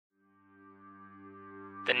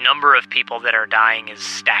the number of people that are dying is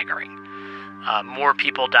staggering. More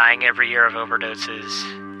people dying every year of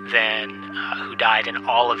overdoses than who died in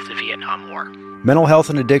all of the Vietnam War. Mental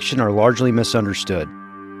health and addiction are largely misunderstood.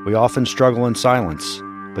 We often struggle in silence,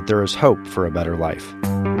 but there is hope for a better life.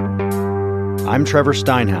 I'm Trevor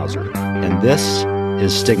Steinhauser, and this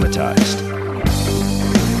is Stigmatized.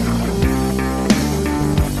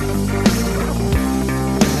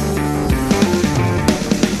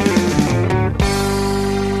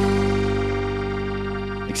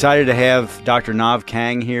 Excited to have Dr. Nav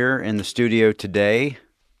Kang here in the studio today,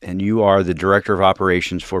 and you are the Director of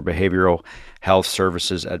Operations for Behavioral Health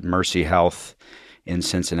Services at Mercy Health in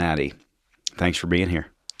Cincinnati. Thanks for being here.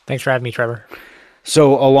 Thanks for having me, Trevor.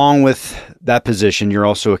 So along with that position, you're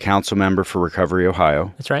also a council member for Recovery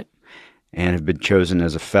Ohio. That's right. And have been chosen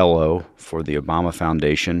as a fellow for the Obama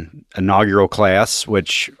Foundation inaugural class,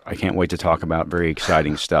 which I can't wait to talk about. Very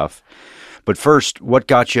exciting stuff. But first, what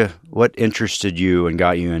interested you and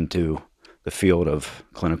got you into the field of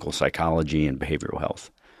clinical psychology and behavioral health?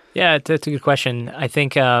 Yeah, that's a good question. I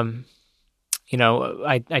think, I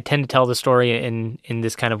tend to tell the story in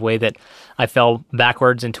this kind of way that I fell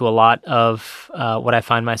backwards into a lot of what I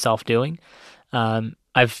find myself doing.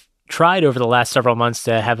 I've tried over the last several months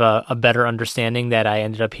to have a better understanding that I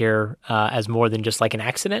ended up here as more than just like an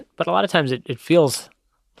accident, but a lot of times it feels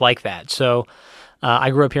like that. So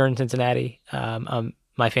I grew up here in Cincinnati.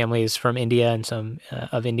 My family is from India and some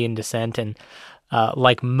of Indian descent. And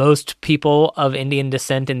like most people of Indian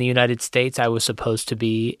descent in the United States, I was supposed to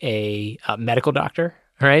be a medical doctor,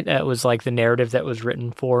 right? It was like the narrative that was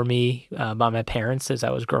written for me by my parents as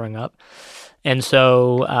I was growing up. And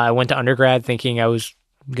so I went to undergrad thinking I was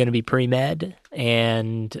going to be pre-med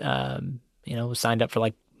and, was signed up for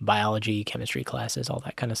like biology, chemistry classes, all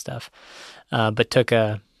that kind of stuff. But took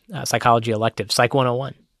a psychology elective, Psych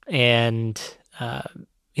 101. And,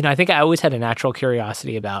 I think I always had a natural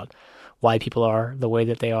curiosity about why people are the way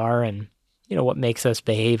that they are and, what makes us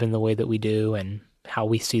behave in the way that we do and how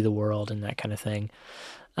we see the world and that kind of thing.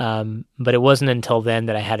 But it wasn't until then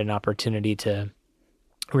that I had an opportunity to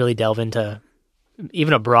really delve into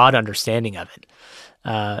even a broad understanding of it.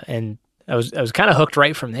 And I was kind of hooked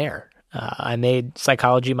right from there. I made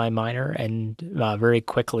psychology my minor and very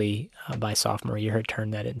quickly by sophomore year had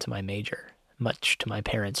turned that into my major, much to my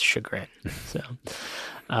parents' chagrin. So,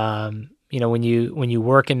 when you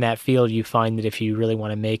work in that field, you find that if you really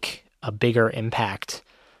want to make a bigger impact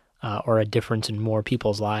or a difference in more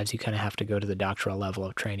people's lives, you kind of have to go to the doctoral level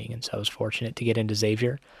of training. And so I was fortunate to get into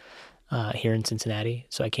Xavier here in Cincinnati.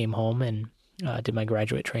 So I came home and did my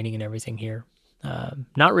graduate training and everything here.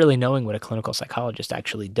 Not really knowing what a clinical psychologist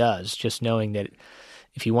actually does, just knowing that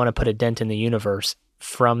if you want to put a dent in the universe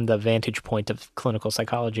from the vantage point of clinical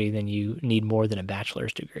psychology, then you need more than a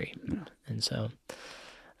bachelor's degree. And so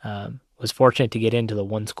was fortunate to get into the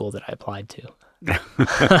one school that I applied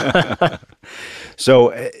to.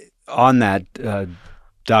 So on that,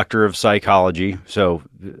 Doctor of Psychology, so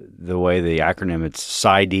the way the acronym, it's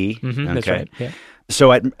PsyD. Mm-hmm, okay. That's right, yeah.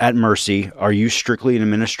 So at Mercy, are you strictly an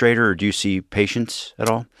administrator or do you see patients at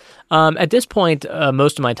all? At this point,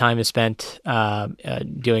 most of my time is spent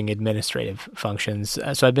doing administrative functions.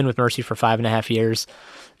 So I've been with Mercy for 5.5 years,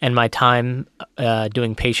 and my time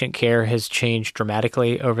doing patient care has changed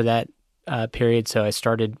dramatically over that period. So I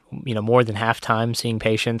started, more than half time seeing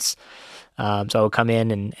patients. So I would come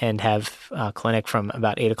in and have clinic from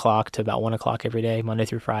about 8 o'clock to about 1 o'clock every day, Monday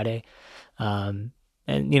through Friday. And,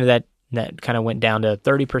 that kind of went down to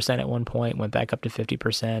 30% at one point, went back up to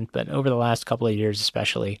 50%. But over the last couple of years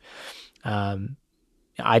especially,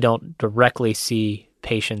 I don't directly see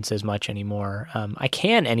patients as much anymore. I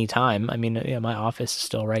can anytime. I mean, my office is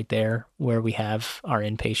still right there where we have our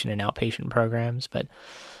inpatient and outpatient programs. But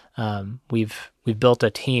we've built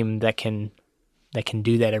a team that can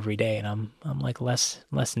do that every day, and I'm like less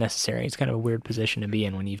necessary. It's kind of a weird position to be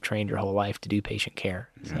in when you've trained your whole life to do patient care.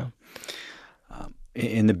 So.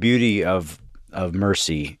 And the beauty of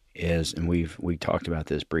Mercy is, and we talked about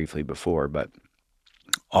this briefly before, but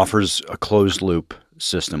offers a closed loop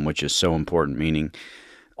system, which is so important, meaning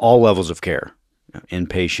all levels of care,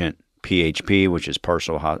 inpatient, PHP, which is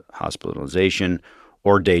partial hospitalization,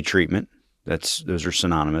 or day treatment. Those are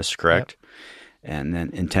synonymous, correct? Yep. And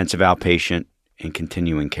then intensive outpatient and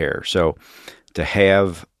continuing care. So to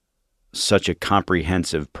have such a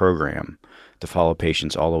comprehensive program to follow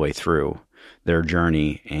patients all the way through their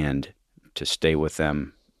journey and to stay with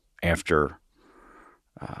them after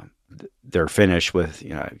they're finished with,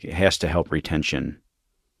 it has to help retention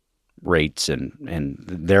rates and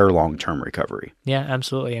their long-term recovery. Yeah,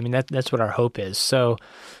 absolutely. I mean, that's what our hope is. So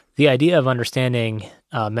the idea of understanding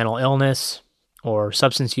mental illness, or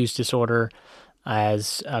substance use disorder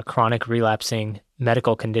as a chronic relapsing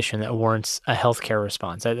medical condition that warrants a healthcare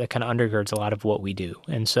response. That kind of undergirds a lot of what we do.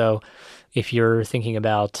 And so if you're thinking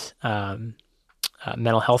about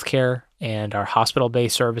mental health care and our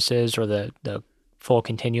hospital-based services or the full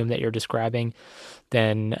continuum that you're describing,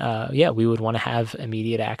 then we would want to have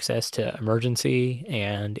immediate access to emergency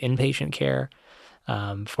and inpatient care.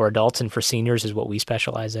 For adults and for seniors is what we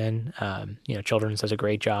specialize in. Children's does a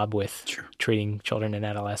great job with treating children and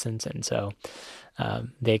adolescents, and so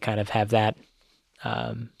they kind of have that,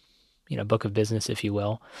 book of business, if you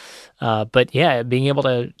will. But yeah, being able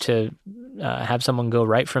to have someone go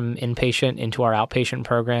right from inpatient into our outpatient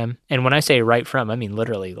program, and when I say right from, I mean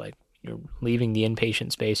literally, like you're leaving the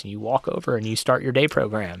inpatient space and you walk over and you start your day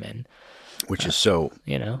program, and which is so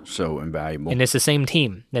invaluable. And it's the same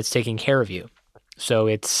team that's taking care of you. So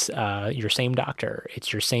it's your same doctor,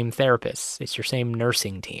 it's your same therapist, it's your same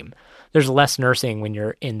nursing team. There's less nursing when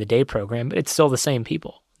you're in the day program, but it's still the same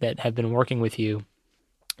people that have been working with you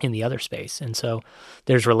in the other space. And so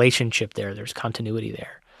there's relationship there, there's continuity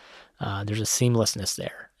there, there's a seamlessness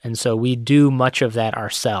there. And so we do much of that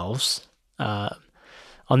ourselves.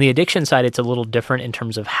 On the addiction side, it's a little different in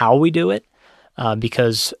terms of how we do it,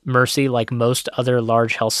 because Mercy, like most other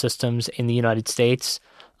large health systems in the United States,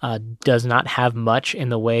 does not have much in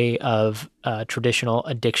the way of traditional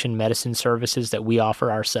addiction medicine services that we offer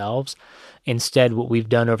ourselves. Instead, what we've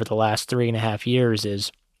done over the last 3.5 years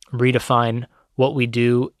is redefine what we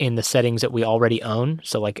do in the settings that we already own,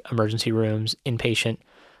 so like emergency rooms, inpatient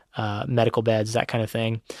medical beds, that kind of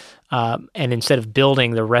thing. And instead of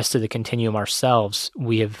building the rest of the continuum ourselves,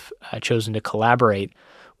 we have chosen to collaborate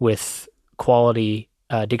with quality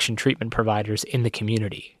addiction treatment providers in the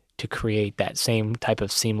community to create that same type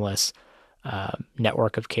of seamless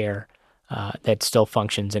network of care that still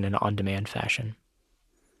functions in an on-demand fashion.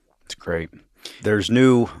 It's great. There's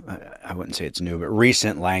new, I wouldn't say it's new, but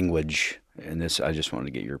recent language, and this I just wanted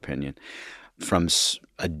to get your opinion, from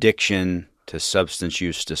addiction to substance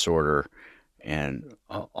use disorder and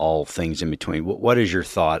all things in between. What is your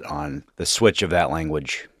thought on the switch of that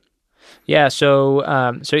language? Yeah,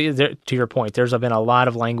 so to your point, there's been a lot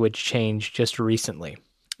of language change just recently.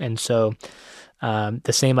 And so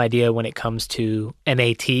the same idea when it comes to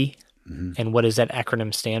MAT, and what does that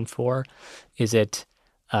acronym stand for? Is it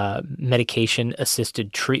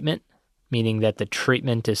medication-assisted treatment, meaning that the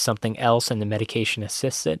treatment is something else and the medication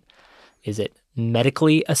assists it? Is it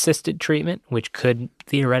medically assisted treatment, which could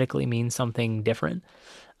theoretically mean something different?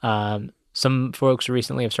 Some folks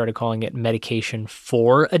recently have started calling it medication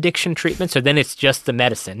for addiction treatment. So then it's just the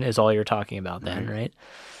medicine is all you're talking about then, right?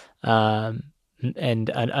 And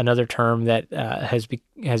another term that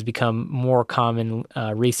has become more common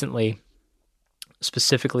recently,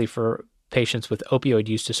 specifically for patients with opioid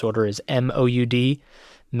use disorder, is MOUD,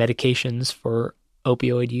 medications for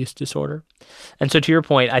opioid use disorder. And so to your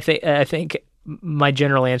point, I think my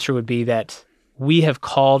general answer would be that we have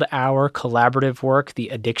called our collaborative work the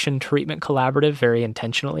Addiction Treatment Collaborative very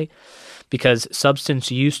intentionally, because substance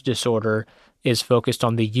use disorder is focused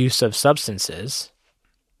on the use of substances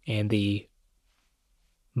and the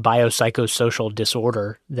biopsychosocial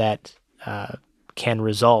disorder that can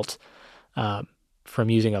result from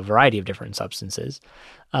using a variety of different substances,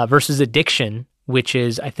 versus addiction, which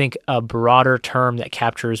is, I think, a broader term that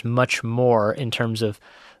captures much more in terms of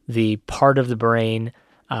the part of the brain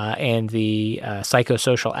and the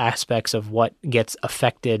psychosocial aspects of what gets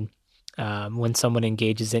affected when someone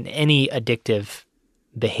engages in any addictive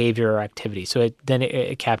behavior or activity. So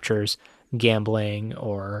it captures gambling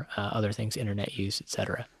or other things, internet use,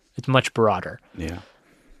 etc. It's much broader. Yeah.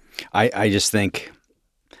 I just think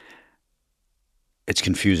it's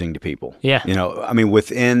confusing to people. Yeah. I mean,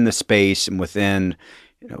 within the space and within,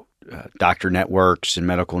 doctor networks and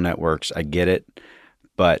medical networks, I get it.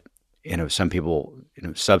 But, some people,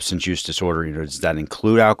 substance use disorder, does that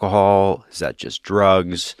include alcohol? Is that just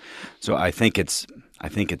drugs? So I think it's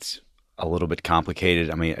a little bit complicated.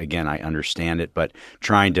 I mean, again, I understand it, but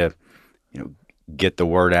trying to, get the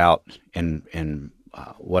word out and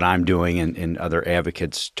what I'm doing and other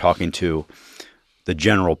advocates talking to the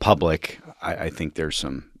general public, I think there's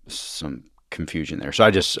some confusion there. So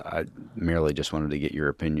I merely just wanted to get your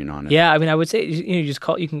opinion on it. Yeah, I mean, I would say you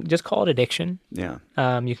can just call it addiction. Yeah.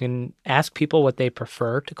 You can ask people what they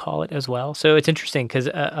prefer to call it as well. So it's interesting because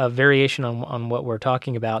a variation on what we're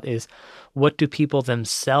talking about is, what do people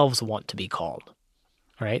themselves want to be called?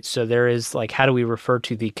 Right. So there is how do we refer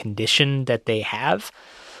to the condition that they have?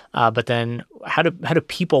 But then how do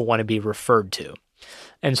people want to be referred to?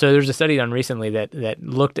 And so there's a study done recently that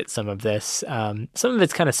looked at some of this. Some of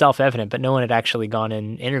it's kind of self-evident, but no one had actually gone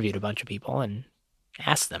and interviewed a bunch of people and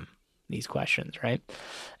ask them these questions, right?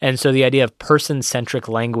 And so the idea of person-centric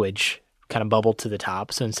language kind of bubbled to the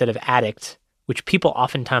top. So instead of addict, which people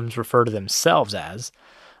oftentimes refer to themselves as,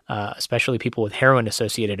 especially people with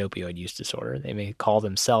heroin-associated opioid use disorder, they may call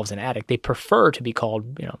themselves an addict. They prefer to be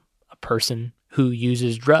called, a person who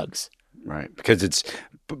uses drugs. Right, because it's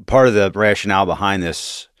part of the rationale behind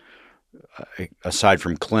this, aside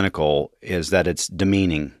from clinical, is that it's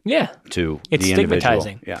demeaning. To it's the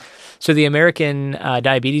stigmatizing. Individual. Yeah. So the American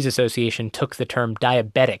Diabetes Association took the term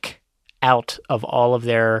diabetic out of all of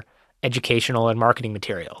their educational and marketing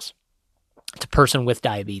materials. It's a person with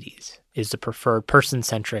diabetes is the preferred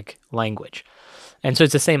person-centric language. And so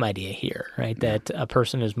it's the same idea here, right? That a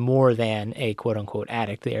person is more than a quote-unquote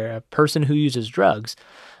addict. They're a person who uses drugs,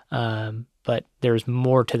 but there's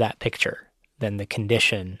more to that picture than the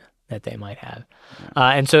condition that they might have.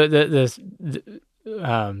 And so the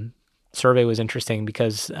survey was interesting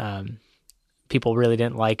because people really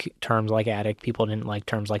didn't like terms like addict. People didn't like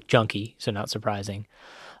terms like junkie, so not surprising.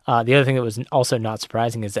 The other thing that was also not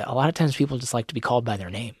surprising is that a lot of times people just like to be called by their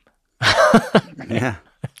name. Yeah.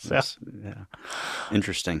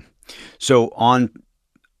 Interesting. So on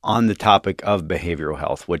the topic of behavioral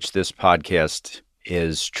health, which this podcast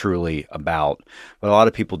is truly about, but a lot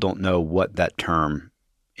of people don't know what that term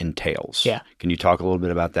entails. Yeah. Can you talk a little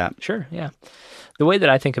bit about that? Sure, yeah. The way that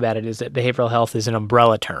I think about it is that behavioral health is an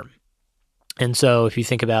umbrella term. And so if you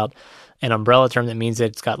think about an umbrella term, that means that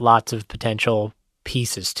it's got lots of potential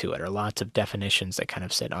pieces to it or lots of definitions that kind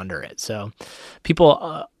of sit under it. So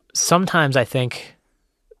people sometimes, I think,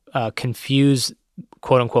 confuse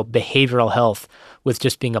quote-unquote behavioral health with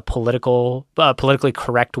just being a politically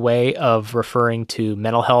correct way of referring to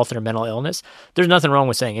mental health or mental illness. There's nothing wrong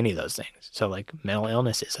with saying any of those things. So like mental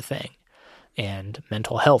illness is a thing, and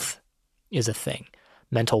mental health is a thing.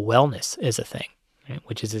 Mental wellness is a thing, right?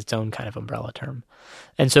 Which is its own kind of umbrella term.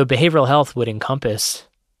 And so behavioral health would encompass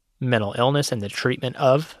mental illness and the treatment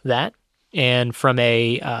of that. And from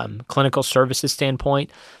a clinical services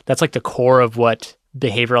standpoint, that's like the core of what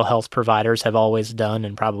behavioral health providers have always done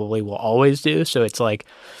and probably will always do. So it's like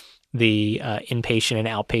the inpatient and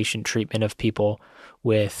outpatient treatment of people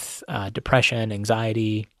with depression,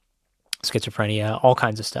 anxiety, schizophrenia, all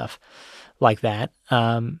kinds of stuff like that.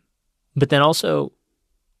 But then also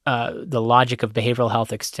the logic of behavioral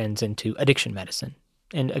health extends into addiction medicine.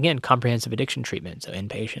 And again, comprehensive addiction treatment. So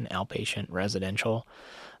inpatient, outpatient, residential,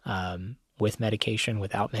 with medication,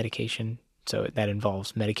 without medication. So that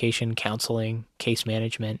involves medication, counseling, case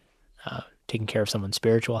management, taking care of someone's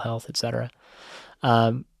spiritual health, et cetera.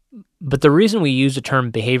 But the reason we use the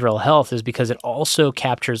term behavioral health is because it also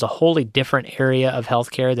captures a wholly different area of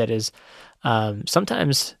healthcare that is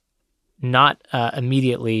sometimes not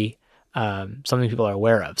immediately something people are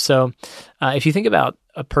aware of. So if you think about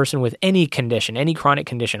a person with any condition, any chronic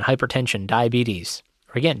condition, hypertension, diabetes,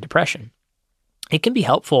 or again, depression, it can be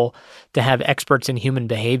helpful to have experts in human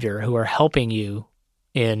behavior who are helping you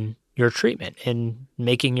in your treatment, in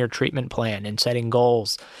making your treatment plan, in setting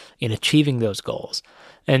goals, in achieving those goals.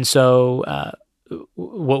 And so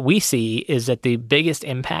what we see is that the biggest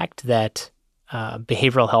impact that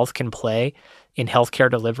behavioral health can play in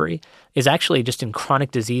healthcare delivery is actually just in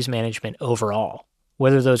chronic disease management overall,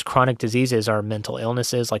 whether those chronic diseases are mental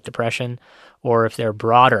illnesses like depression or if they're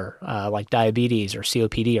broader like diabetes or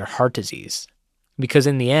COPD or heart disease. Because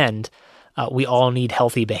in the end, we all need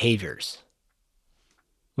healthy behaviors,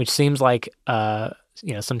 which seems like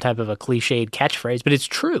some type of a cliched catchphrase, but it's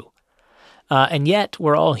true. And yet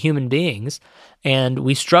we're all human beings and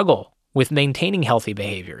we struggle with maintaining healthy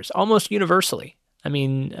behaviors almost universally. I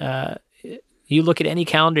mean, you look at any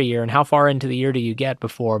calendar year and how far into the year do you get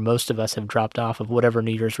before most of us have dropped off of whatever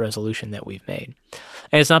New Year's resolution that we've made.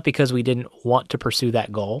 And it's not because we didn't want to pursue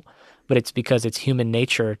that goal, but it's because it's human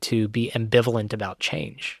nature to be ambivalent about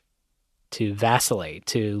change, to vacillate,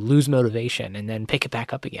 to lose motivation, and then pick it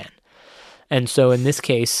back up again. And so in this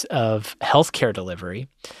case of healthcare delivery,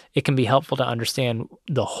 it can be helpful to understand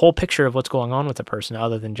the whole picture of what's going on with a person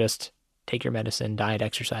other than just take your medicine, diet,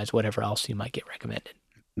 exercise, whatever else you might get recommended.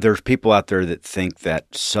 There's people out there that think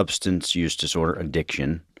that substance use disorder,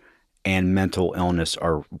 addiction, and mental illness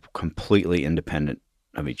are completely independent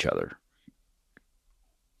of each other.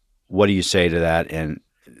 What do you say to that? And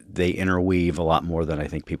they interweave a lot more than I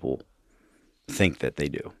think people think that they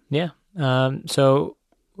do. Yeah. So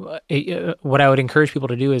what I would encourage people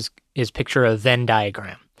to do is picture a Venn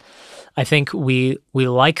diagram. I think we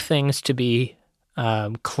like things to be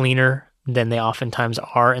cleaner than they oftentimes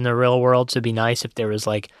are in the real world. So it'd be nice if there was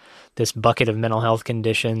like this bucket of mental health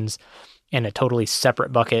conditions and a totally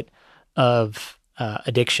separate bucket of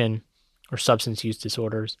addiction or substance use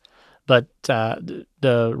disorders. But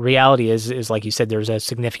the reality is like you said, there's a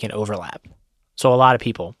significant overlap. So a lot of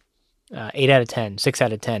people, 8 out of 10, 6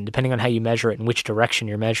 out of 10, depending on how you measure it and which direction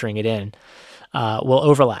you're measuring it in, will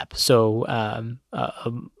overlap. So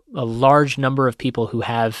a large number of people who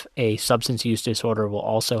have a substance use disorder will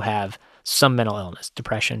also have some mental illness,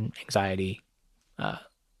 depression, anxiety,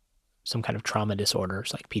 some kind of trauma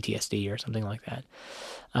disorders like PTSD or something like that.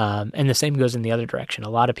 And the same goes in the other direction. A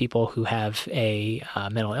lot of people who have a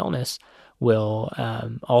mental illness will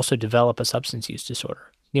also develop a substance use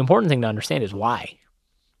disorder. The important thing to understand is why,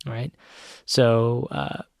 right? So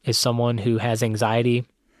is someone who has anxiety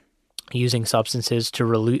using substances to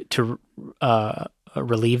relieve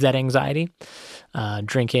that anxiety,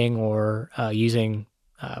 drinking or using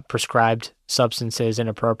prescribed substances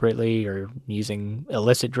inappropriately or using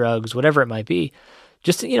illicit drugs, whatever it might be,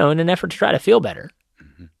 just, in an effort to try to feel better.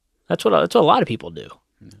 Mm-hmm. That's what a lot of people do.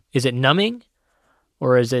 Yeah. Is it numbing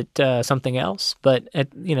or is it something else? But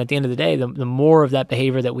at the end of the day, the more of that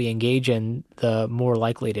behavior that we engage in, the more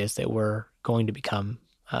likely it is that we're going to become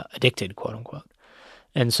addicted, quote unquote.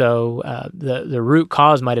 And so the root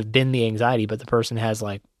cause might have been the anxiety, but the person has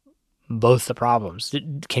like both the problems.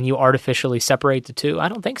 Can you artificially separate the two? I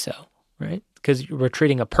don't think so, right? Because we're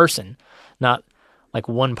treating a person, not like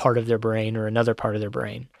one part of their brain or another part of their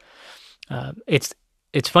brain. It's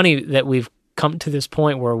funny that we've come to this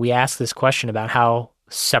point where we ask this question about how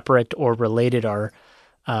separate or related are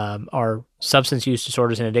substance use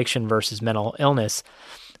disorders and addiction versus mental illness.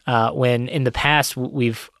 When in the past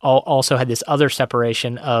we've also had this other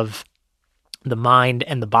separation of the mind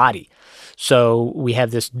and the body. So we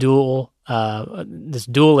have this dualism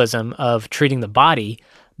of treating the body,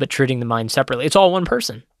 but treating the mind separately. It's all one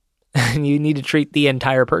person. You need to treat the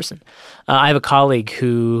entire person. I have a colleague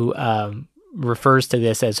who refers to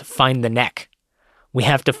this as find the neck. We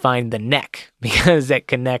have to find the neck because that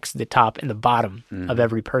connects the top and the bottom of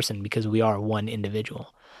every person because we are one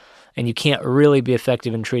individual. And you can't really be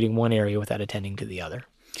effective in treating one area without attending to the other.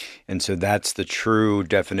 And so that's the true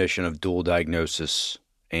definition of dual diagnosis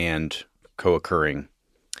and co-occurring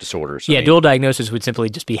disorders. Yeah, dual diagnosis would simply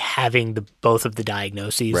just be having both of the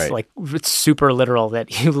diagnoses. Right. Like it's super literal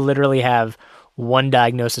that you literally have one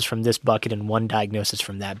diagnosis from this bucket and one diagnosis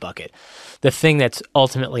from that bucket. The thing that's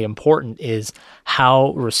ultimately important is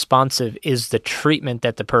how responsive is the treatment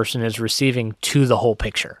that the person is receiving to the whole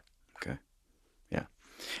picture. Okay. Yeah.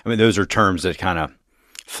 I mean, those are terms that kind of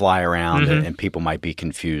fly around and people might be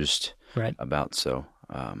confused about. So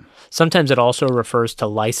sometimes it also refers to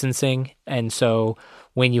licensing. And so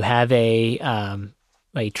when you have a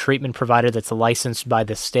treatment provider that's licensed by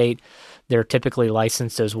the state, they're typically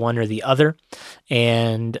licensed as one or the other.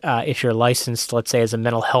 And if you're licensed, let's say, as a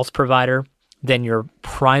mental health provider, then your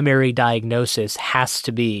primary diagnosis has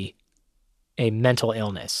to be a mental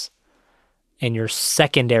illness. And your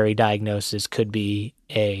secondary diagnosis could be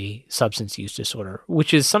a substance use disorder,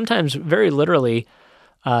 which is sometimes very literally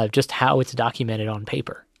just how it's documented on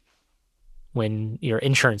paper when your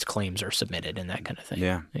insurance claims are submitted and that kind of thing.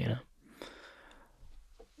 Yeah. You know?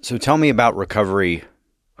 So tell me about Recovery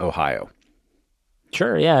Ohio.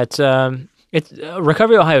 Sure. Yeah. It's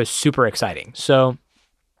Recovery Ohio is super exciting. So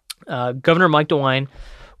Governor Mike DeWine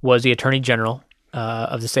was the Attorney General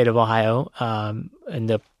of the state of Ohio in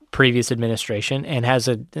the previous administration and has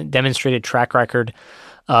a demonstrated track record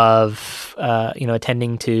of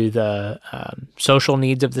attending to the social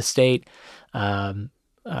needs of the state,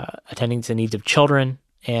 attending to the needs of children,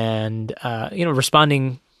 and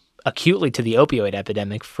responding acutely to the opioid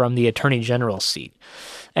epidemic from the Attorney General's seat.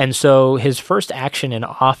 And so his first action in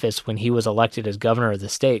office when he was elected as governor of the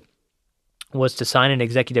state was to sign an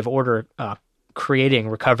executive order creating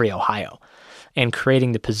Recovery Ohio and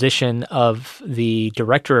creating the position of the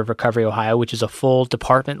Director of Recovery Ohio, which is a full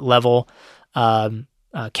department-level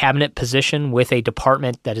cabinet position with a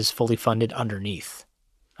department that is fully funded underneath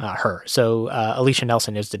her. So Alicia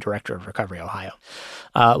Nelson is the Director of Recovery Ohio.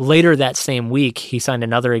 Later that same week, he signed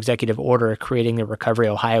another executive order creating the Recovery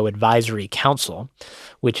Ohio Advisory Council,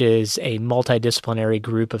 which is a multidisciplinary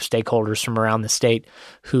group of stakeholders from around the state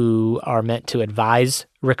who are meant to advise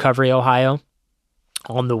Recovery Ohio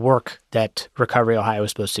on the work that Recovery Ohio is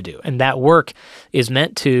supposed to do. And that work is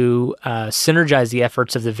meant to synergize the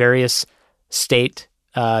efforts of the various state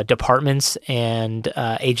departments and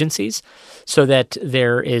agencies so that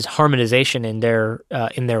there is harmonization in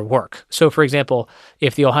their work. So, for example,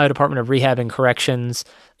 if the Ohio Department of Rehab and Corrections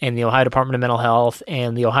and the Ohio Department of Mental Health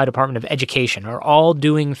and the Ohio Department of Education are all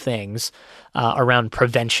doing things around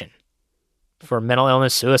prevention for mental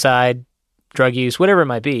illness, suicide, drug use, whatever it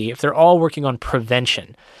might be, if they're all working on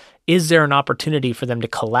prevention, is there an opportunity for them to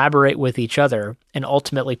collaborate with each other and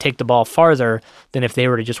ultimately take the ball farther than if they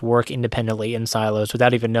were to just work independently in silos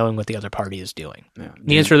without even knowing what the other party is doing? Yeah.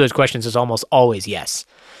 The answer to those questions is almost always yes.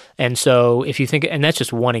 And so if you think, and that's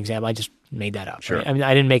just one example, I just made that up. Sure. Right? I mean,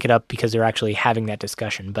 I didn't make it up because they're actually having that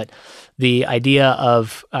discussion, but the idea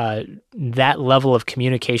of that level of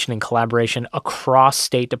communication and collaboration across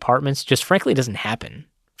state departments just frankly doesn't happen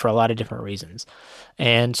for a lot of different reasons.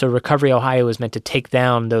 And so Recovery Ohio is meant to take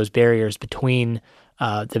down those barriers between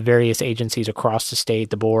the various agencies across the state,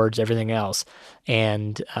 the boards, everything else,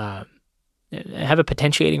 and have a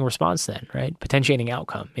potentiating response then, right? Potentiating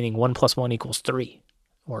outcome, meaning 1 + 1 = 3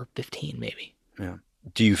 or 15 maybe. Yeah.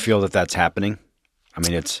 Do you feel that that's happening? I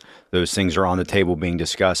mean, it's those things are on the table being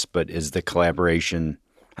discussed, but is the collaboration,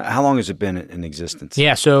 how long has it been in existence?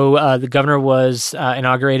 Yeah, so the governor was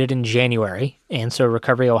inaugurated in January, and so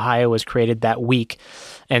Recovery Ohio was created that week.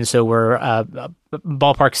 And so we're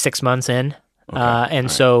ballpark 6 months in. Okay.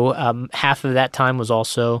 So half of that time was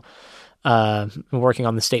also working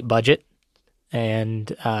on the state budget.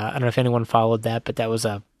 And I don't know if anyone followed that, but that was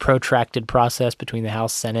a protracted process between the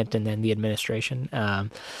House, Senate, and then the administration.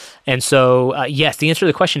 Yes, the answer to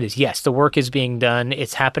the question is yes, the work is being done.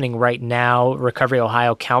 It's happening right now. Recovery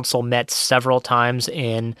Ohio Council met several times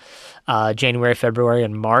in January, February,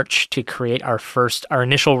 and March to create our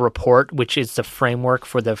initial report, which is the framework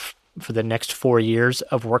for the next 4 years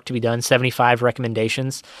of work to be done, 75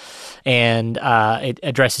 recommendations. And it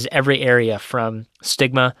addresses every area from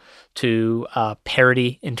stigma to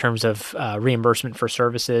parity in terms of reimbursement for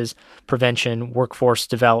services, prevention, workforce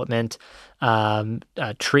development,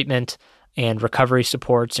 treatment, and recovery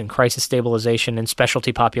supports, and crisis stabilization, and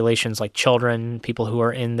specialty populations like children, people who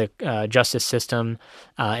are in the justice system,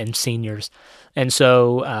 and seniors. And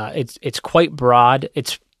so it's quite broad.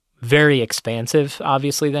 It's very expansive,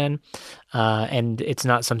 obviously, then, and it's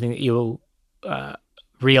not something that you'll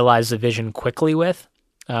realize the vision quickly with.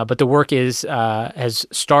 But the work has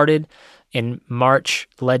started in March,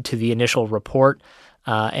 led to the initial report,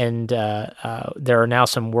 and there are now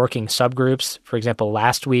some working subgroups. For example,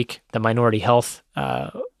 last week, the Minority Health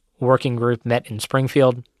Working Group met in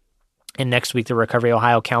Springfield, and next week, the Recovery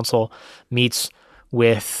Ohio Council meets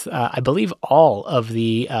with, I believe, all of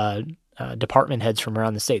the department heads from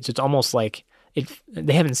around the state. So it's almost like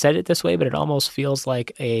they haven't said it this way, but it almost feels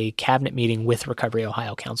like a cabinet meeting with Recovery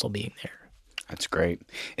Ohio Council being there. That's great.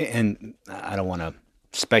 And I don't want to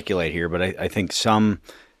speculate here, but I think some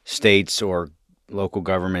states or local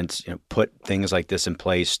governments put things like this in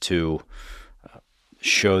place to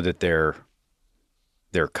show that they're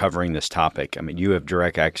covering this topic. I mean, you have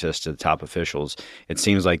direct access to the top officials. It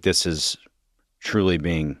seems like this is truly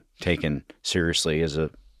being taken seriously as a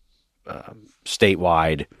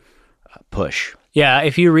statewide push. Yeah,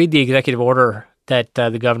 if you read the executive order that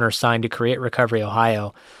the governor signed to create Recovery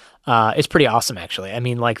Ohio, it's pretty awesome, actually. I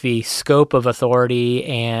mean, like the scope of authority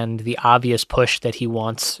and the obvious push that he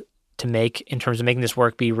wants to make in terms of making this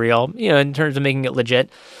work be real, in terms of making it legit,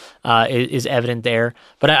 is evident there.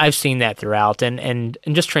 But I've seen that throughout, and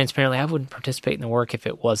just transparently, I wouldn't participate in the work if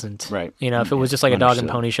it wasn't. Right. If it was just like a dog and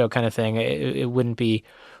pony show kind of thing, it wouldn't be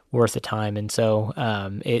worth the time. And so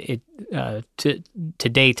to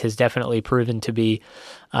date has definitely proven to be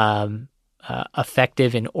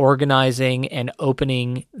effective in organizing and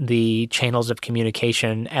opening the channels of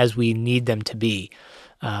communication as we need them to be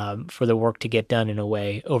for the work to get done in a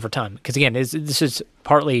way over time. Because again, this is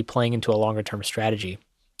partly playing into a longer term strategy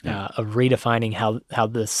of redefining how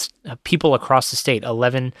this people across the state,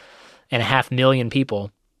 11.5 million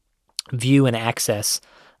people, view and access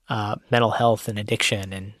mental health and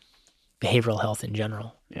addiction and behavioral health in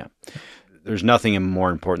general. Yeah. There's nothing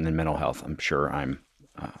more important than mental health. I'm sure I'm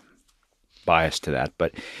biased to that.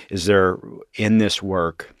 But is there, in this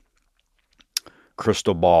work,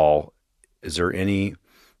 crystal ball, is there any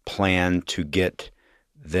plan to get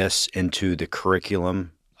this into the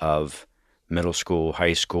curriculum of middle school,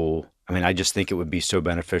 high school? I mean, I just think it would be so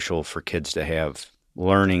beneficial for kids to have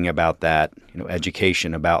learning about that,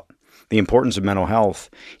 education about the importance of mental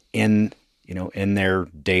health in their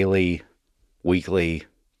daily, weekly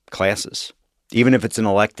classes, even if it's an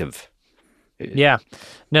elective. Yeah.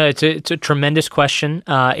 No, it's a tremendous question.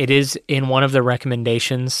 It is in one of the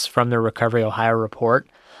recommendations from the Recovery Ohio report.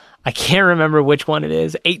 I can't remember which one it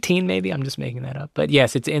is. 18 maybe. I'm just making that up. But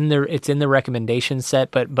yes, it's in the recommendation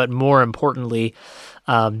set. But more importantly,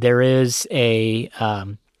 there is a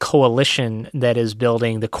coalition that is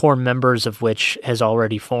building, the core members of which has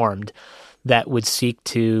already formed, that would seek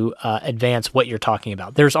to advance what you're talking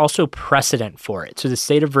about. There's also precedent for it. So the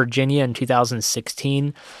state of Virginia in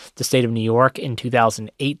 2016, the state of New York in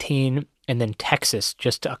 2018, and then Texas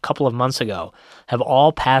just a couple of months ago have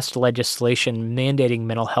all passed legislation mandating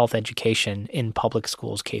mental health education in public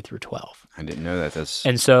schools K through 12. I didn't know that. That's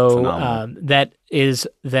And so phenomenal. that is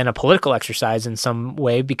then a political exercise in some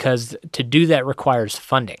way, because to do that requires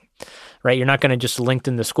funding, right? You're not going to just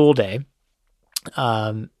lengthen the school day,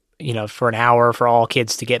 for an hour for all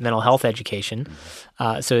kids to get mental health education.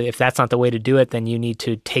 So if that's not the way to do it, then you need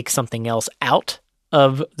to take something else out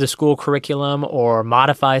of the school curriculum or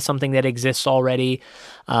modify something that exists already.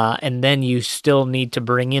 And then you still need to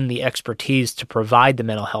bring in the expertise to provide the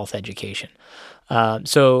mental health education.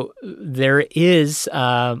 So there is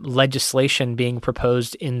legislation being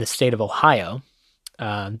proposed in the state of Ohio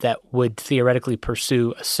that would theoretically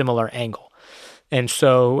pursue a similar angle. And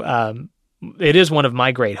so it is one of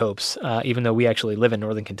my great hopes, even though we actually live in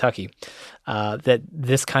Northern Kentucky, that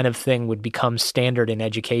this kind of thing would become standard in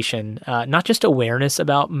education, not just awareness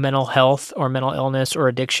about mental health or mental illness or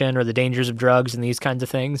addiction or the dangers of drugs and these kinds of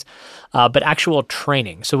things, but actual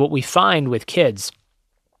training. So what we find with kids,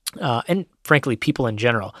 and frankly people in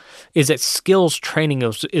general, is that skills training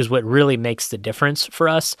is what really makes the difference for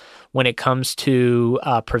us when it comes to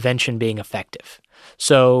prevention being effective.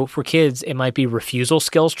 So for kids, it might be refusal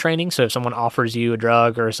skills training. So if someone offers you a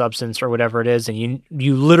drug or a substance or whatever it is, and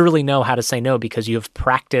you literally know how to say no because you have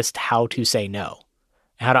practiced how to say no,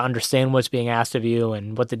 how to understand what's being asked of you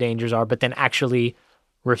and what the dangers are, but then actually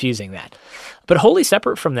refusing that. But wholly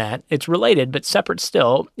separate from that, it's related, but separate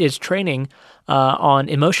still, is training on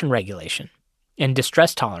emotion regulation and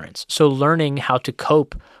distress tolerance. So learning how to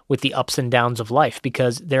cope with the ups and downs of life,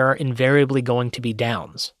 because there are invariably going to be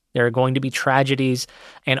downs. There are going to be tragedies,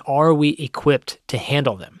 and are we equipped to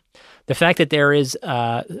handle them? The fact that there is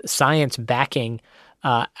science backing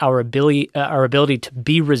our ability to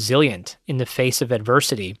be resilient in the face of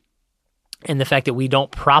adversity, and the fact that we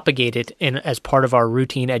don't propagate it as part of our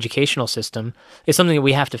routine educational system, is something that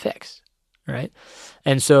we have to fix, right?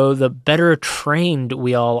 And so the better trained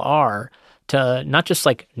we all are to not just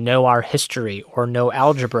like know our history or know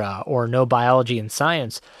algebra or know biology and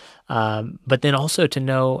science, but then also to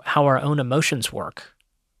know how our own emotions work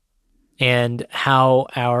and how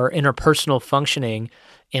our interpersonal functioning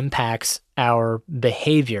impacts our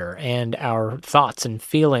behavior and our thoughts and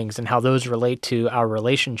feelings and how those relate to our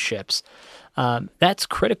relationships. That's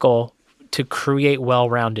critical to create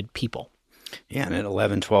well-rounded people. Yeah, and at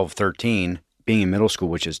 11, 12, 13, being in middle school,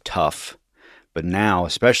 which is tough, but now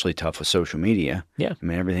especially tough with social media. Yeah. I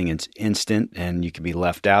mean, everything is instant, and you can be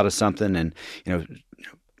left out of something, and,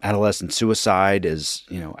 adolescent suicide is,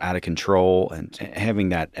 out of control, and having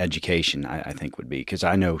that education, I think, would be, because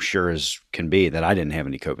I know sure as can be that I didn't have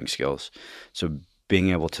any coping skills. So being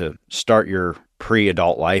able to start your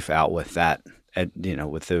pre-adult life out with that,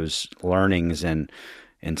 with those learnings and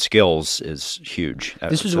skills is huge.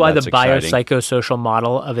 This is why the biopsychosocial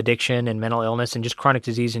model of addiction and mental illness and just chronic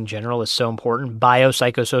disease in general is so important.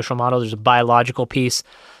 Biopsychosocial model, there's a biological piece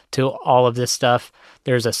to all of this stuff.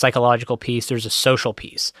 There's a psychological piece. There's a social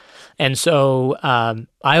piece. And so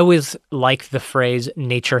I always like the phrase,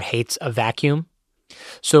 nature hates a vacuum.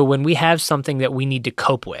 So when we have something that we need to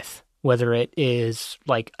cope with, whether it is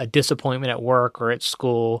like a disappointment at work or at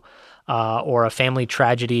school, or a family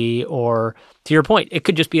tragedy, or to your point, it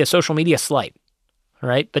could just be a social media slight,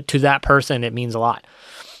 right? But to that person, it means a lot.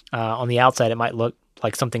 On the outside, it might look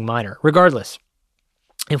like something minor. Regardless,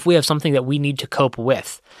 if we have something that we need to cope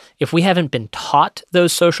with, if we haven't been taught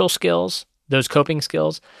those social skills, those coping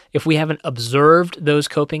skills, if we haven't observed those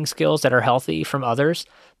coping skills that are healthy from others,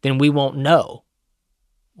 then we won't know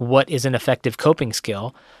what is an effective coping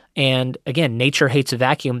skill. And again, nature hates a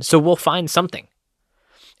vacuum, so we'll find something.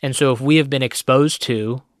 And so if we have been exposed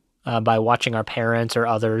to, by watching our parents or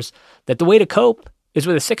others, that the way to cope is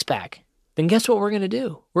with a six-pack, then guess what we're going to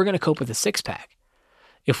do? We're going to cope with a six-pack.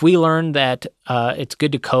 If we learn that it's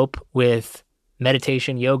good to cope with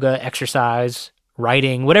meditation, yoga, exercise,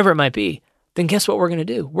 writing, whatever it might be, then guess what we're going to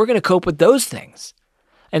do? We're going to cope with those things.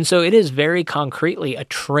 And so it is very concretely a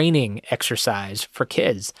training exercise for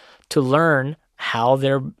kids to learn how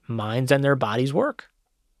their minds and their bodies work.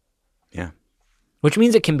 Yeah. Which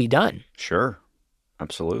means it can be done. Sure.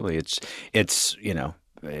 Absolutely. It's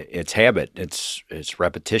habit, it's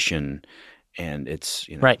repetition, and it's,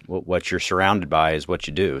 right. What you're surrounded by is what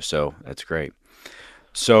you do. So that's great.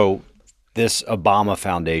 So this Obama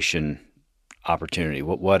Foundation opportunity,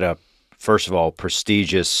 what a, first of all,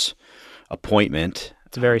 prestigious appointment.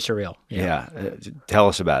 It's very surreal. Yeah. Tell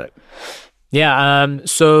us about it. Yeah.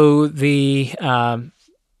 So the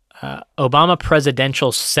Obama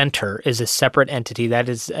Presidential Center is a separate entity. That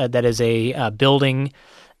is a building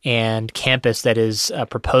and campus that is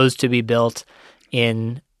proposed to be built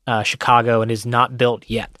in Chicago and is not built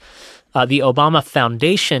yet. The Obama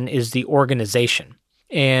Foundation is the organization,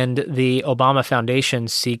 and the Obama Foundation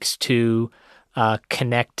seeks to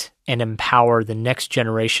connect and empower the next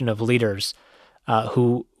generation of leaders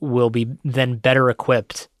who will be then better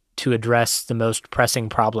equipped to address the most pressing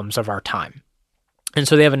problems of our time. And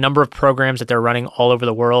so they have a number of programs that they're running all over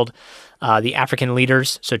the world. The African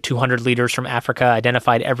leaders, so 200 leaders from Africa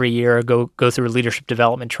identified every year, go through leadership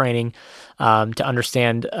development training to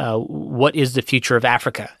understand what is the future of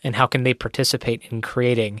Africa and how can they participate in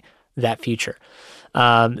creating that future.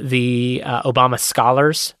 The Obama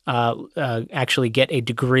scholars actually get a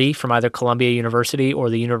degree from either Columbia University or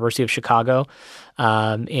the University of Chicago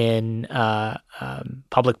in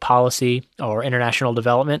public policy or international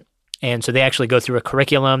development. And so they actually go through a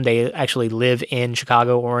curriculum. They actually live in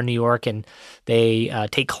Chicago or in New York, and they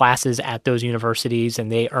take classes at those universities,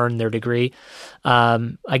 and they earn their degree.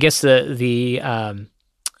 I guess at the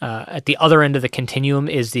other end of the continuum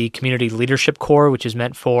is the Community Leadership Corps, which is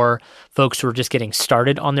meant for folks who are just getting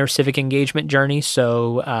started on their civic engagement journey.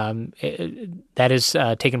 So that has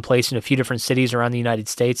taken place in a few different cities around the United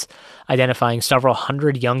States, identifying several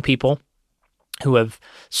hundred young people who have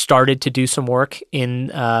started to do some work in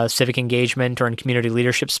civic engagement or in community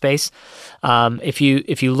leadership space. If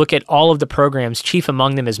you look at all of the programs, chief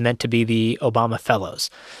among them is meant to be the Obama Fellows.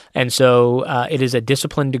 And so it is a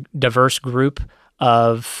disciplined, diverse group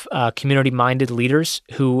of community-minded leaders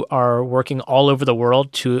who are working all over the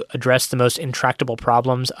world to address the most intractable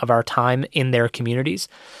problems of our time in their communities,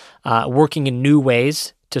 working in new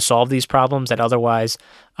ways to solve these problems that otherwise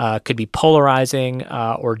could be polarizing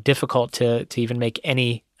or difficult to even make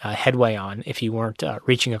any headway on if you weren't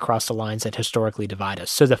reaching across the lines that historically divide us.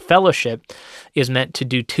 So the fellowship is meant to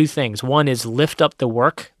do two things. One is lift up the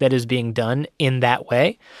work that is being done in that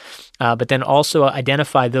way, but then also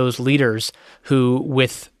identify those leaders who,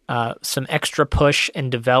 with some extra push and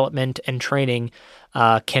development and training,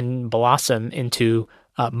 can blossom into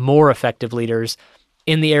more effective leaders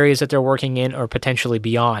in the areas that they're working in or potentially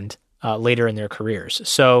beyond later in their careers.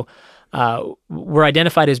 So we're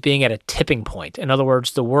identified as being at a tipping point. In other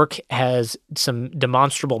words, the work has some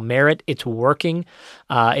demonstrable merit. It's working.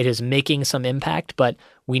 It is making some impact, but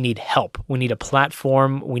we need help. We need a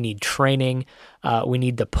platform. We need training. We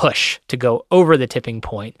need the push to go over the tipping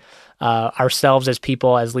point ourselves as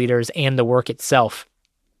people, as leaders, and the work itself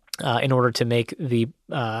in order to make the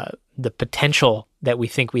potential that we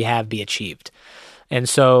think we have be achieved. And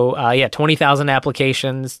so, 20,000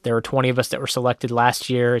 applications. There were 20 of us that were selected last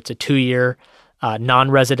year. It's a 2-year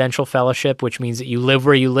non-residential fellowship, which means that you live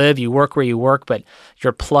where you live, you work where you work, but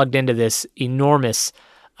you're plugged into this enormous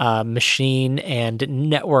machine and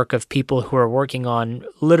network of people who are working on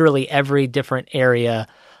literally every different area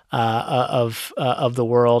of the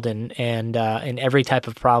world and in every type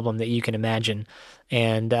of problem that you can imagine,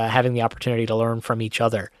 and having the opportunity to learn from each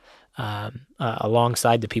other.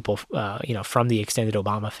 Alongside the people, from the extended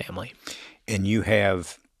Obama family. And you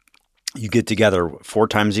get together 4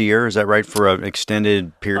 times a year, is that right, for an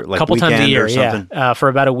extended period, like couple weekend times a year, or something? Yeah. For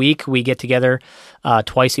about a week, we get together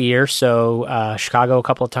twice a year. So Chicago a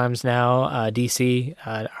couple of times now, DC,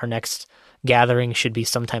 our next gathering should be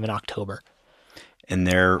sometime in October. And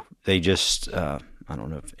they just, I don't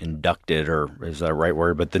know if inducted or is that the right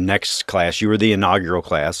word, but the next class, you were the inaugural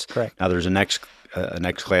class. Correct. Now there's a next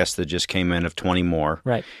class that just came in of 20 more.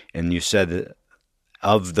 Right. And you said that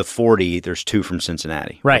of the 40, there's 2 from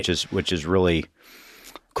Cincinnati. Right. Which is really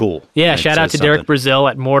cool. Yeah, shout out to Derek Brazil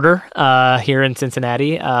at Mortar here in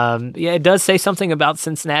Cincinnati. It does say something about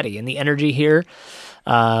Cincinnati and the energy here,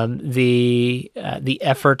 the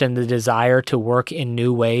effort and the desire to work in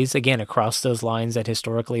new ways, again, across those lines that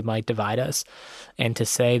historically might divide us, and to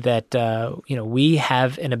say that we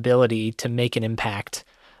have an ability to make an impact.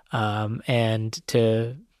 And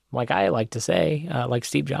to, like I like to say, like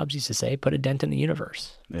Steve Jobs used to say, put a dent in the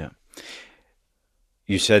universe. Yeah.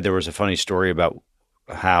 You said there was a funny story about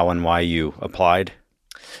how and why you applied.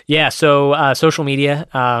 Yeah. So social media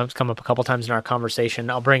has come up a couple times in our conversation.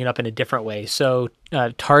 I'll bring it up in a different way. So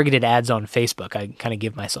targeted ads on Facebook. I kind of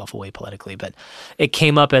give myself away politically, but it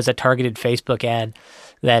came up as a targeted Facebook ad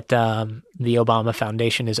that the Obama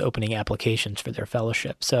Foundation is opening applications for their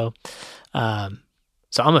fellowship. So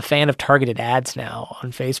I'm a fan of targeted ads now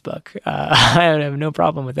on Facebook. I have no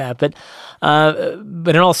problem with that. But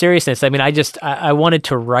in all seriousness, I mean, I wanted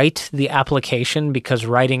to write the application because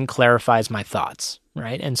writing clarifies my thoughts,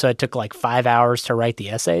 right? And so it took like 5 hours to write the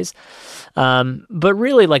essays. But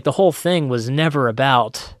really, like, the whole thing was never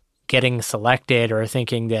about getting selected or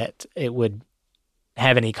thinking that it would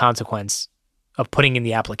have any consequence of putting in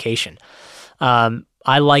the application.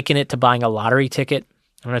 I liken it to buying a lottery ticket.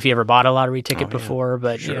 I don't know if you ever bought a lottery ticket yeah, before,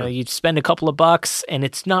 but sure. you spend a couple of bucks, and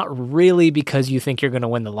it's not really because you think you're going to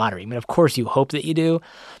win the lottery. I mean, of course you hope that you do,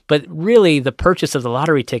 but really the purchase of the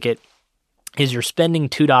lottery ticket is you're spending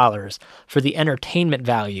 $2 for the entertainment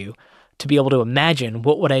value to be able to imagine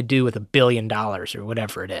what would I do with $1 billion or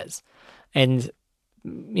whatever it is. And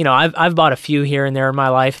I've bought a few here and there in my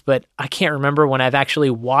life, but I can't remember when I've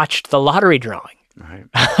actually watched the lottery drawing. Right.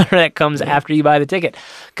 That comes after you buy the ticket,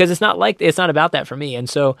 because it's not about that for me. And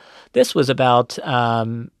so this was about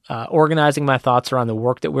organizing my thoughts around the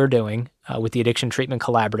work that we're doing with the Addiction Treatment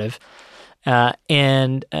Collaborative,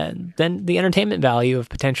 and then the entertainment value of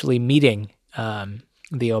potentially meeting the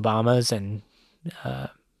Obamas and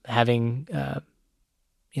having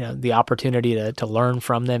the opportunity to learn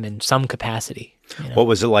from them in some capacity. What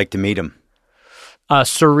was it like to meet them?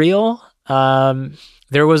 Surreal.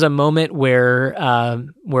 There was a moment where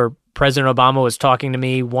President Obama was talking to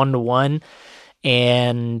me one-to-one,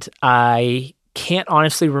 and I can't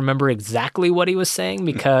honestly remember exactly what he was saying,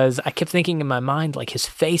 because I kept thinking in my mind, like, his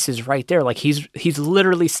face is right there. Like, he's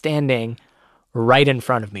literally standing right in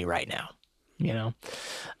front of me right now,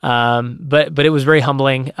 But it was very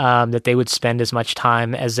humbling that they would spend as much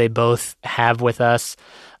time as they both have with us,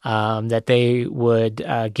 that they would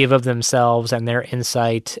give of themselves and their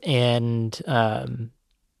insight, and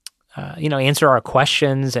answer our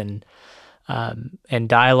questions and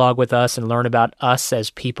dialogue with us and learn about us as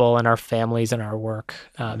people and our families and our work.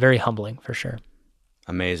 Very humbling, for sure.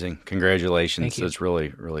 Amazing. Congratulations. Thank you. That's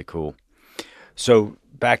really, really cool. So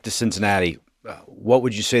back to Cincinnati, what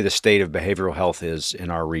would you say the state of behavioral health is in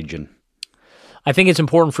our region? I think it's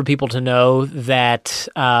important for people to know that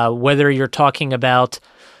whether you're talking about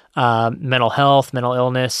mental health, mental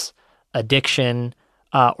illness, addiction,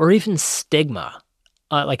 or even stigma,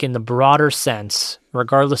 like in the broader sense,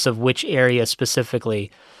 regardless of which area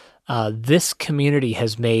specifically, this community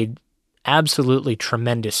has made absolutely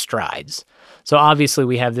tremendous strides. So obviously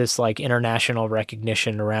we have this like international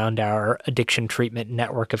recognition around our addiction treatment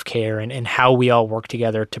network of care and how we all work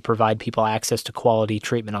together to provide people access to quality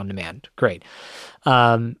treatment on demand. Great.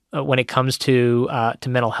 When it comes to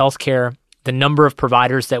mental health care, the number of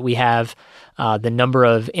providers that we have, the number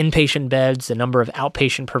of inpatient beds, the number of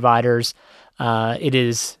outpatient providers, it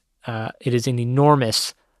is an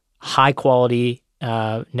enormous, high quality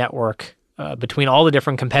network between all the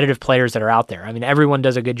different competitive players that are out there. I mean, everyone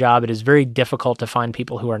does a good job. It is very difficult to find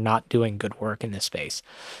people who are not doing good work in this space.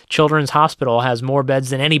 Children's Hospital has more beds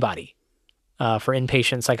than anybody for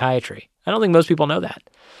inpatient psychiatry. I don't think most people know that.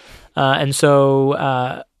 And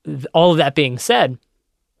so all of that being said,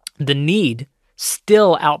 the need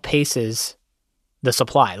still outpaces the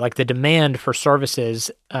supply. Like the demand for services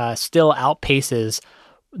still outpaces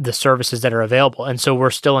the services that are available. And so we're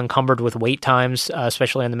still encumbered with wait times,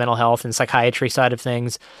 especially on the mental health and psychiatry side of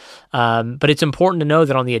things. But it's important to know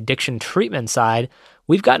that on the addiction treatment side,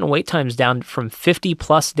 we've gotten wait times down from 50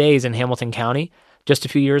 plus days in Hamilton County just a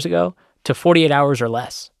few years ago to 48 hours or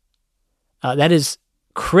less. That is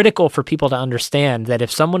critical for people to understand, that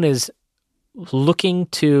if someone is looking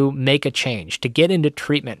to make a change, to get into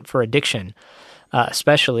treatment for addiction,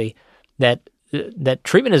 especially, that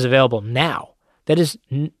treatment is available now. That is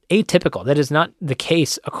atypical. That is not the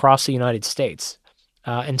case across the United States.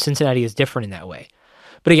 And Cincinnati is different in that way.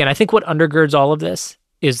 But again, I think what undergirds all of this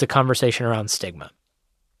is the conversation around stigma.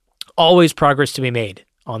 Always progress to be made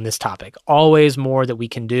on this topic. Always more that we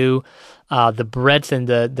can do. The breadth and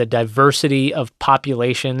the diversity of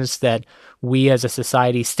populations that we as a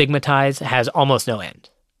society stigmatize has almost no end,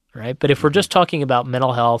 right? But if we're just talking about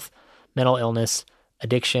mental health, mental illness,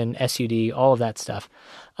 addiction, SUD, all of that stuff,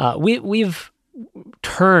 we've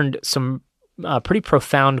turned some pretty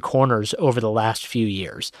profound corners over the last few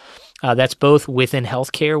years. That's both within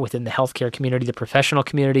healthcare, within the healthcare community, the professional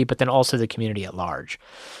community, but then also the community at large.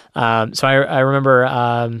 So I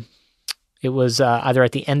remember it was either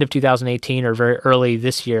at the end of 2018 or very early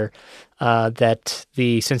this year that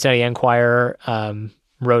the Cincinnati Enquirer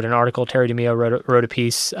wrote an article. Terry DeMeo wrote a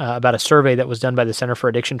piece about a survey that was done by the Center for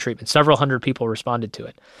Addiction Treatment. Several hundred people responded to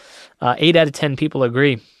it. 8 out of 10 people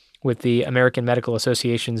agree with the American Medical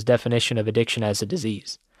Association's definition of addiction as a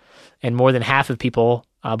disease. And more than half of people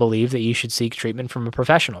believe that you should seek treatment from a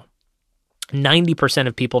professional. 90%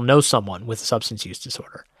 of people know someone with a substance use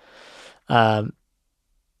disorder. That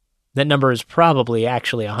number is probably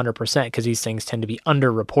actually 100% because these things tend to be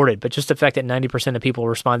underreported, but just the fact that 90% of people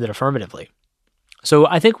responded affirmatively. So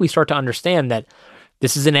I think we start to understand that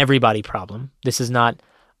this is an everybody problem. This is not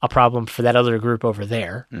a problem for that other group over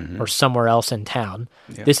there or somewhere else in town.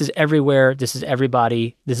 Yeah. This is everywhere. This is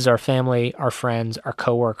everybody. This is our family, our friends, our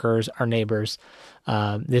coworkers, our neighbors.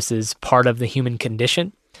 This is part of the human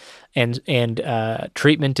condition, and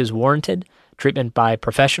treatment is warranted. Treatment by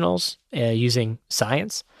professionals using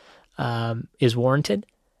science is warranted.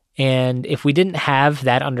 And if we didn't have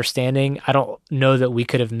that understanding, I don't know that we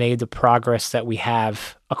could have made the progress that we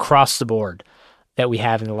have across the board that we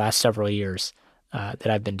have in the last several years that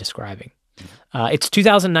I've been describing. It's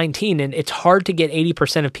 2019, and it's hard to get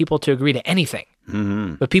 80% of people to agree to anything.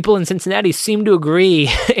 Mm-hmm. But people in Cincinnati seem to agree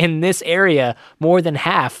in this area, more than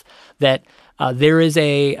half, that there is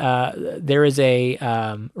a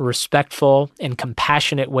respectful and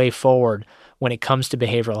compassionate way forward when it comes to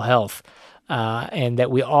behavioral health, and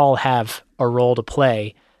that we all have a role to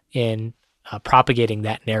play in propagating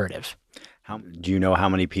that narrative. Do you know how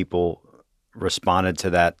many people responded to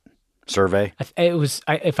that survey? It was,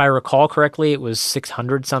 if I recall correctly, it was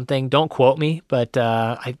 600 something. Don't quote me, but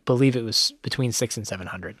I believe it was between 600 and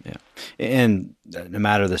 700. Yeah, and no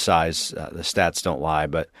matter the size, the stats don't lie.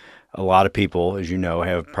 But a lot of people, as you know,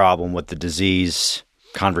 have a problem with the disease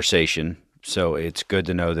conversation. So it's good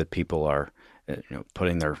to know that people are,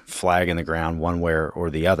 putting their flag in the ground one way or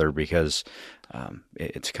the other, because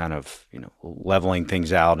it's kind of leveling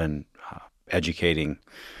things out and educating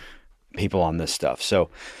people on this stuff. So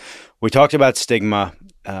we talked about stigma,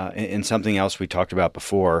 and something else we talked about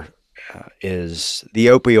before is the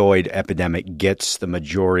opioid epidemic gets the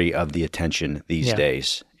majority of the attention these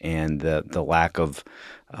days, and the lack of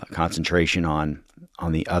concentration on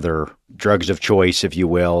the other drugs of choice, if you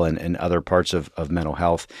will, and other parts of mental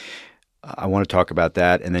health. I want to talk about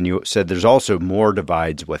that. And then you said there's also more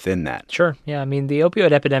divides within that. Sure. Yeah. I mean, the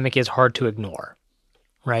opioid epidemic is hard to ignore,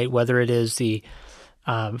 right? Whether it is the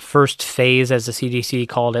first phase, as the CDC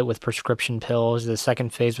called it, with prescription pills, the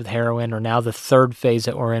second phase with heroin, or now the third phase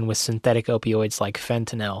that we're in with synthetic opioids like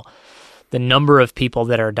fentanyl, the number of people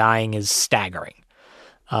that are dying is staggering.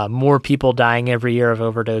 More people dying every year of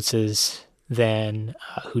overdoses than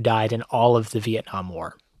who died in all of the Vietnam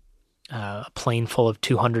War. A plane full of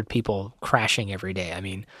 200 people crashing every day. I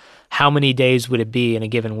mean, how many days would it be in a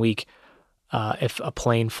given week if a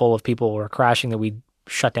plane full of people were crashing that we'd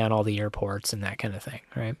shut down all the airports and that kind of thing,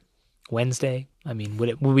 right? Wednesday? I mean,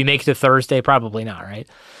 would we make it to Thursday? Probably not, right?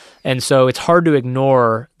 And so it's hard to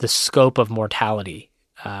ignore the scope of mortality.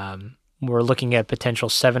 We're looking at potential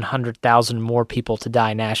 700,000 more people to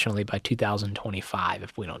die nationally by 2025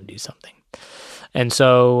 if we don't do something. And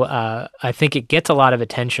so I think it gets a lot of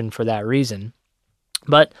attention for that reason.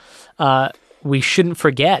 But we shouldn't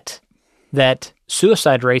forget that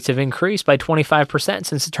suicide rates have increased by 25%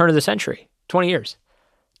 since the turn of the century, 20 years.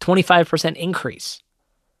 25% increase.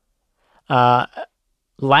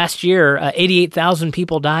 Last year, 88,000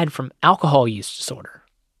 people died from alcohol use disorder.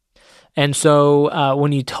 And so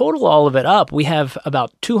when you total all of it up, we have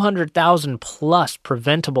about 200,000 plus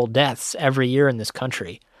preventable deaths every year in this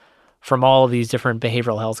country from all of these different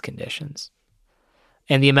behavioral health conditions.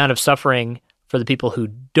 And the amount of suffering for the people who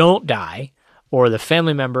don't die, or the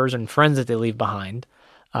family members and friends that they leave behind,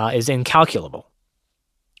 is incalculable.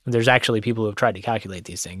 There's actually people who have tried to calculate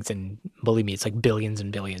these things, and believe me, it's like billions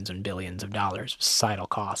and billions and billions of dollars of societal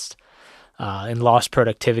cost, and lost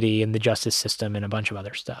productivity in the justice system and a bunch of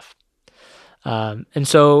other stuff. And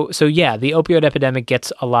so yeah, the opioid epidemic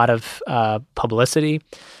gets a lot of publicity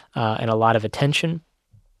and a lot of attention,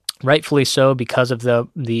 rightfully so, because of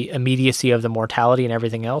the immediacy of the mortality and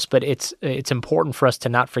everything else. But it's important for us to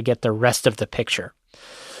not forget the rest of the picture.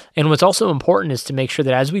 And what's also important is to make sure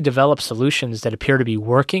that as we develop solutions that appear to be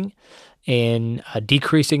working in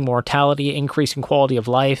decreasing mortality, increasing quality of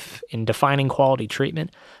life, in defining quality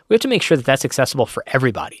treatment, we have to make sure that that's accessible for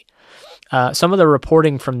everybody. Some of the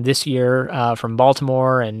reporting from this year from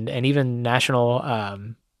Baltimore and even national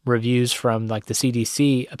reviews from like the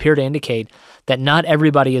CDC appear to indicate that not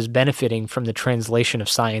everybody is benefiting from the translation of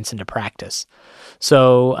science into practice.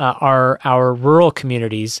 So our rural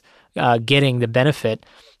communities getting the benefit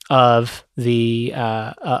of the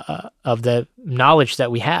knowledge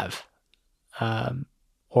that we have,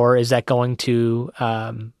 or is that going to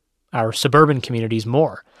our suburban communities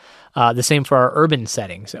more? The same for our urban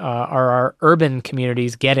settings. Are our urban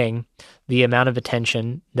communities getting the amount of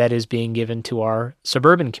attention that is being given to our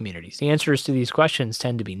suburban communities? The answers to these questions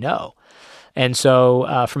tend to be no. And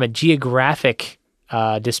so from a geographic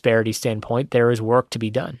disparity standpoint, there is work to be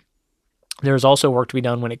done. There is also work to be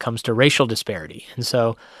done when it comes to racial disparity. And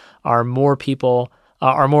so are more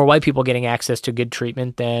white people getting access to good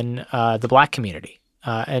treatment than the black community?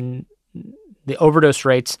 And the overdose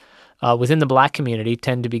rates within the Black community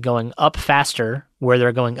tend to be going up faster where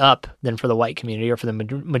they're going up than for the white community or for the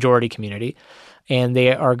majority community. And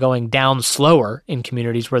they are going down slower in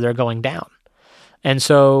communities where they're going down. And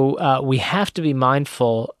so we have to be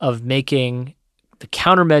mindful of making the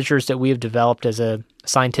countermeasures that we have developed as a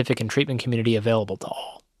scientific and treatment community available to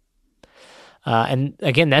all. And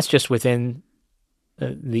again, that's just within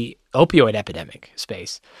the opioid epidemic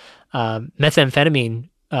space. Methamphetamine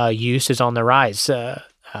use is on the rise.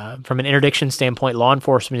 From an interdiction standpoint, law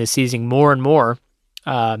enforcement is seizing more and more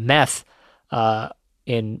meth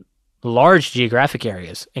in large geographic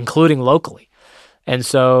areas, including locally. And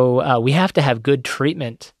so we have to have good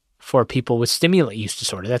treatment for people with stimulant use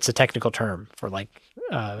disorder. That's a technical term for like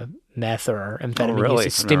meth or amphetamine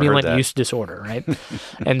use. Stimulant use disorder, right?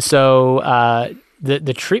 And so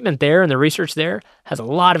the treatment there and the research there has a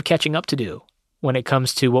lot of catching up to do when it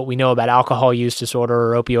comes to what we know about alcohol use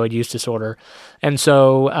disorder or opioid use disorder. And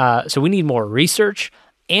so we need more research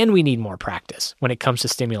and we need more practice when it comes to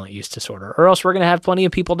stimulant use disorder, or else we're going to have plenty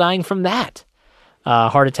of people dying from that.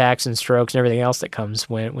 Heart attacks and strokes and everything else that comes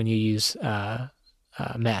when you use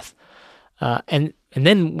meth. And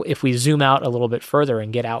then if we zoom out a little bit further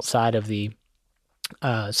and get outside of the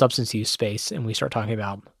substance use space and we start talking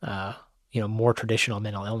about more traditional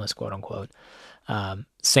mental illness, quote unquote,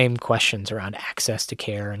 same questions around access to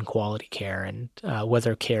care and quality care and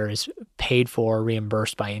whether care is paid for or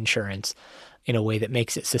reimbursed by insurance in a way that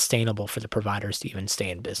makes it sustainable for the providers to even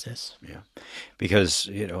stay in business. Yeah, because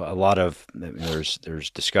a lot of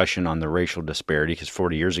there's discussion on the racial disparity because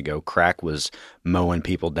 40 years ago crack was mowing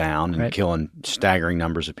people down and killing staggering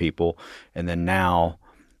numbers of people, and then now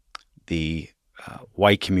the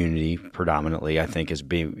white community predominantly, I think, is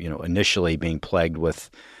being initially being plagued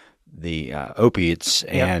with the opiates,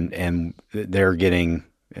 and they're getting.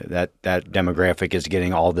 That demographic is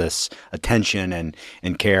getting all this attention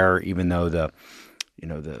and care, even though the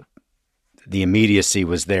immediacy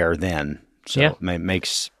was there then. So it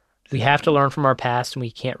makes we have to learn from our past, and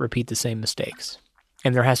we can't repeat the same mistakes.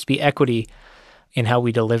 And there has to be equity in how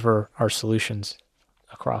we deliver our solutions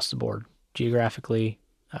across the board, geographically,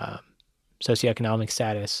 socioeconomic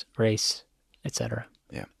status, race, etc.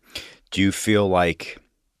 Yeah. Do you feel like,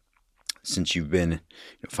 since you've been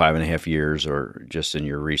 5.5 years or just in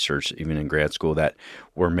your research, even in grad school, that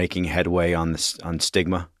we're making headway on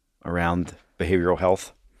stigma around behavioral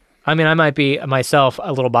health? I mean, I might be myself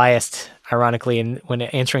a little biased, ironically, when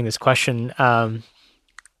answering this question.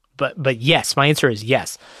 But yes, my answer is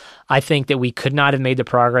yes. I think that we could not have made the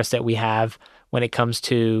progress that we have when it comes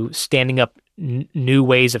to standing up new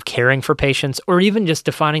ways of caring for patients, or even just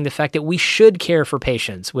defining the fact that we should care for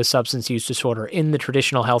patients with substance use disorder in the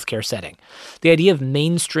traditional healthcare setting. The idea of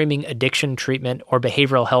mainstreaming addiction treatment or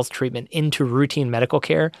behavioral health treatment into routine medical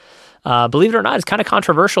care, believe it or not, is kind of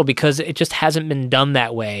controversial because it just hasn't been done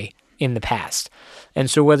that way in the past.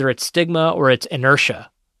 And so whether it's stigma or it's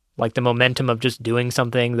inertia, like the momentum of just doing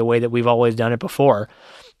something the way that we've always done it before,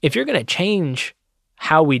 if you're going to change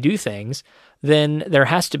how we do things, then there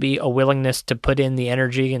has to be a willingness to put in the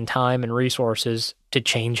energy and time and resources to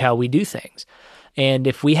change how we do things. And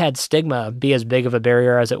if we had stigma be as big of a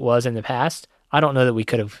barrier as it was in the past, I don't know that we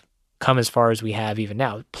could have come as far as we have even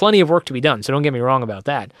now. Plenty of work to be done, so don't get me wrong about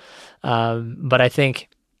that. But I think,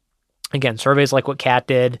 again, surveys like what Kat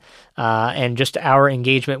did and just our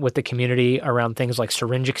engagement with the community around things like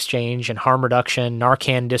syringe exchange and harm reduction,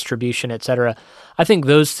 Narcan distribution, et cetera, I think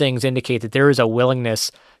those things indicate that there is a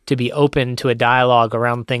willingness to be open to a dialogue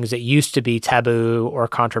around things that used to be taboo or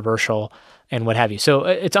controversial and what have you. So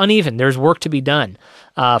it's uneven. There's work to be done.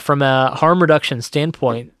 From a harm reduction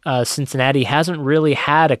standpoint, Cincinnati hasn't really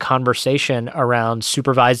had a conversation around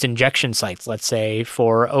supervised injection sites, let's say,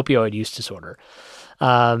 for opioid use disorder.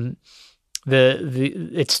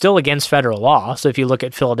 It's still against federal law. So if you look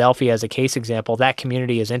at Philadelphia as a case example, that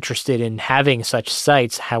community is interested in having such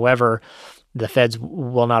sites. However, the feds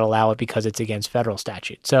will not allow it because it's against federal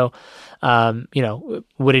statute. So,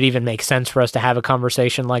 would it even make sense for us to have a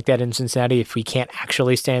conversation like that in Cincinnati if we can't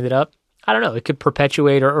actually stand it up? I don't know. It could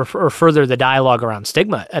perpetuate or further the dialogue around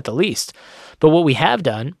stigma at the least. But what we have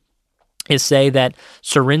done is say that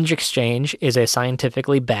syringe exchange is a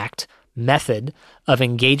scientifically backed method of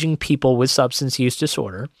engaging people with substance use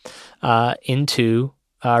disorder into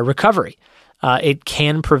recovery. It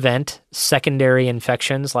can prevent secondary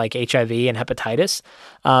infections like HIV and hepatitis,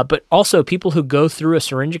 but also people who go through a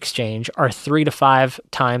syringe exchange are 3 to 5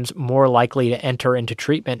 times more likely to enter into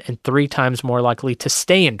treatment and 3 times more likely to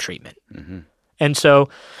stay in treatment. Mm-hmm. And so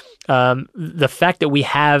the fact that we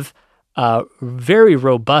have very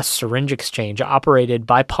robust syringe exchange operated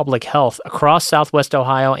by public health across Southwest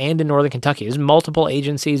Ohio and in Northern Kentucky. There's multiple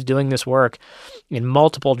agencies doing this work in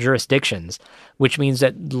multiple jurisdictions, which means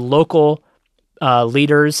that local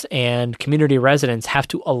leaders and community residents have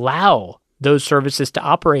to allow those services to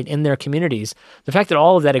operate in their communities. The fact that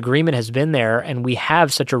all of that agreement has been there and we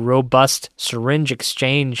have such a robust syringe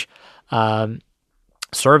exchange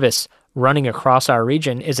service running across our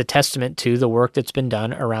region is a testament to the work that's been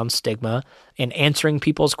done around stigma and answering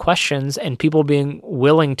people's questions and people being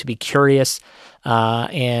willing to be curious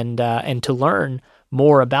and to learn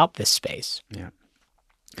more about this space. Yeah.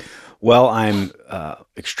 Well, I'm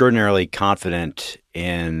extraordinarily confident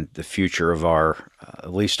in the future of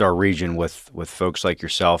at least our region with folks like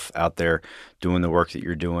yourself out there doing the work that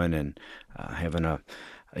you're doing and having a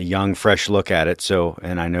young, fresh look at it. So,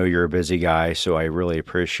 and I know you're a busy guy, so I really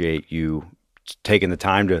appreciate you taking the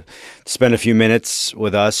time to spend a few minutes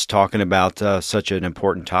with us talking about such an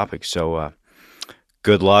important topic. So,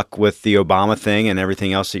 good luck with the Obama thing and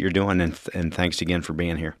everything else that you're doing, and thanks again for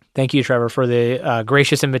being here. Thank you, Trevor, for the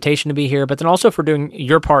gracious invitation to be here, but then also for doing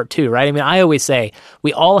your part too, right? I mean, I always say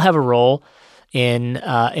we all have a role in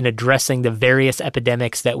addressing the various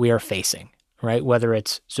epidemics that we are facing. Right? Whether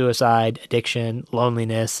it's suicide, addiction,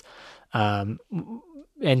 loneliness. And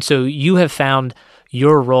so you have found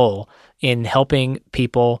your role in helping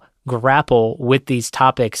people grapple with these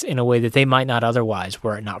topics in a way that they might not otherwise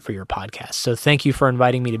were it not for your podcast. So thank you for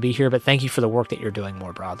inviting me to be here, but thank you for the work that you're doing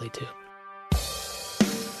more broadly too.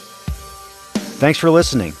 Thanks for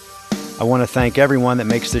listening. I want to thank everyone that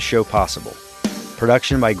makes this show possible.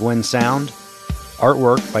 Production by Gwen Sound,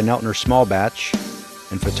 artwork by Neltner Small Batch,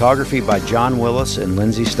 and photography by John Willis and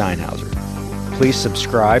Lindsay Steinhauser. Please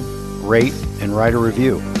subscribe, rate, and write a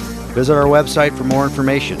review. Visit our website for more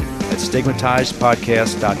information at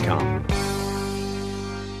stigmatizedpodcast.com.